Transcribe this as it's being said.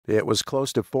It was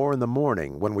close to 4 in the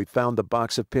morning when we found the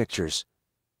box of pictures.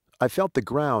 I felt the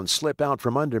ground slip out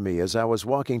from under me as I was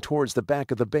walking towards the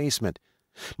back of the basement.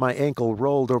 My ankle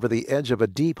rolled over the edge of a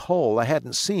deep hole I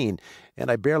hadn't seen,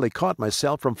 and I barely caught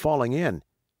myself from falling in.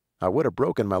 I would have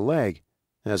broken my leg.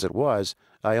 As it was,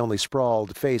 I only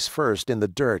sprawled face first in the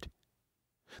dirt.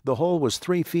 The hole was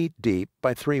 3 feet deep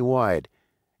by 3 wide.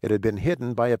 It had been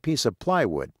hidden by a piece of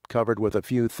plywood covered with a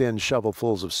few thin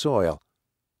shovelfuls of soil.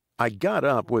 I got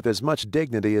up with as much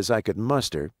dignity as I could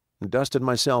muster, dusted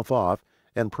myself off,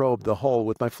 and probed the hole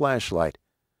with my flashlight.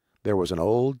 There was an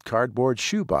old cardboard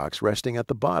shoebox resting at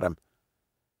the bottom.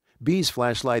 Bee's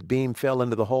flashlight beam fell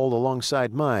into the hole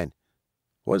alongside mine.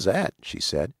 "What's that?" she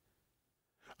said.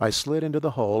 I slid into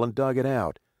the hole and dug it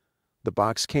out. The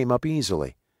box came up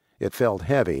easily. It felt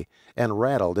heavy and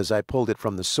rattled as I pulled it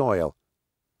from the soil.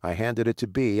 I handed it to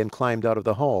Bee and climbed out of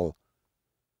the hole.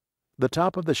 The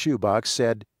top of the shoebox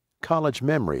said, "College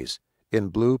Memories," in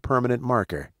blue permanent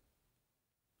marker.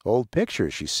 "Old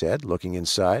pictures," she said, looking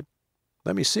inside.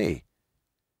 "Let me see."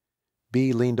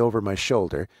 Bee leaned over my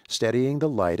shoulder, steadying the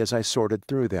light as I sorted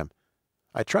through them.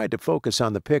 I tried to focus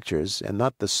on the pictures and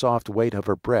not the soft weight of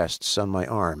her breasts on my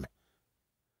arm.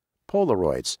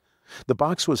 Polaroids. The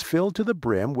box was filled to the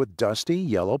brim with dusty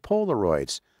yellow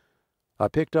Polaroids. I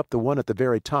picked up the one at the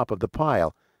very top of the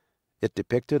pile. It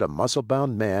depicted a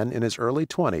muscle-bound man in his early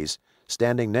 20s,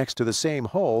 standing next to the same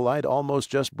hole I'd almost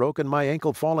just broken my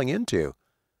ankle falling into.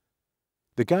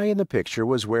 The guy in the picture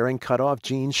was wearing cut-off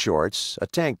jean shorts, a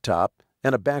tank top,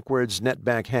 and a backwards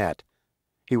net-back hat.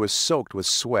 He was soaked with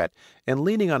sweat and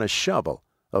leaning on a shovel,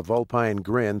 a vulpine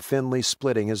grin thinly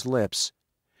splitting his lips.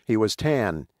 He was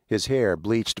tan, his hair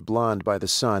bleached blonde by the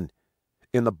sun.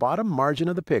 In the bottom margin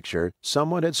of the picture,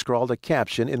 someone had scrawled a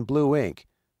caption in blue ink.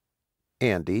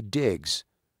 "Andy digs."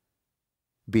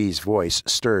 Bee's voice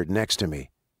stirred next to me.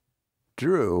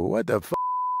 "Drew, what the f***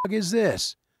 is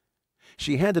this?"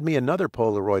 She handed me another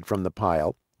Polaroid from the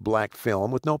pile, black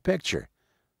film with no picture.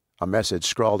 A message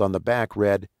scrawled on the back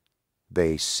read,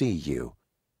 "They see you."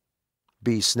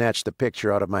 Bee snatched the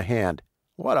picture out of my hand.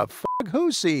 "What a f***?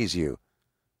 Who sees you?"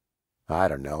 "I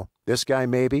don't know. This guy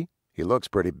maybe? He looks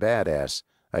pretty badass."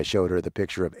 I showed her the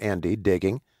picture of Andy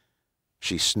digging.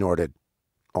 She snorted.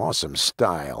 "Awesome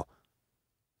style."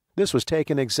 "This was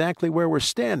taken exactly where we're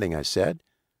standing," I said.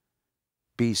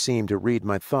 Bee seemed to read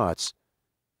my thoughts.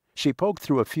 She poked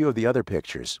through a few of the other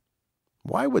pictures.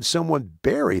 "Why would someone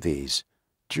bury these?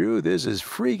 Drew, this is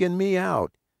freaking me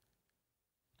out."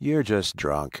 "You're just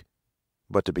drunk."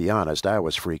 But to be honest, I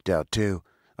was freaked out too.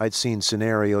 I'd seen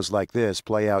scenarios like this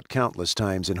play out countless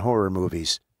times in horror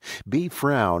movies. Bee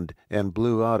frowned and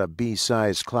blew out a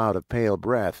bee-sized cloud of pale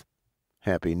breath.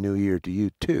 "Happy New Year to you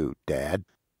too, Dad."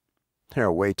 "There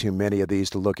are way too many of these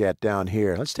to look at down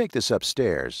here. Let's take this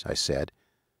upstairs," I said.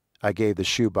 I gave the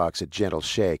shoebox a gentle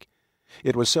shake.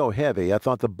 It was so heavy I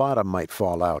thought the bottom might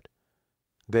fall out.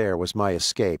 There was my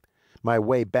escape, my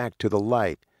way back to the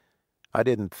light. I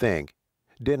didn't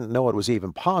know it was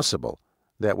even possible,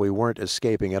 that we weren't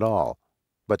escaping at all,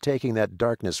 but taking that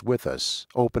darkness with us,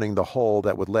 opening the hole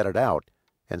that would let it out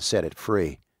and set it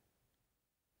free.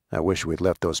 I wish we'd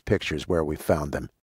left those pictures where we found them.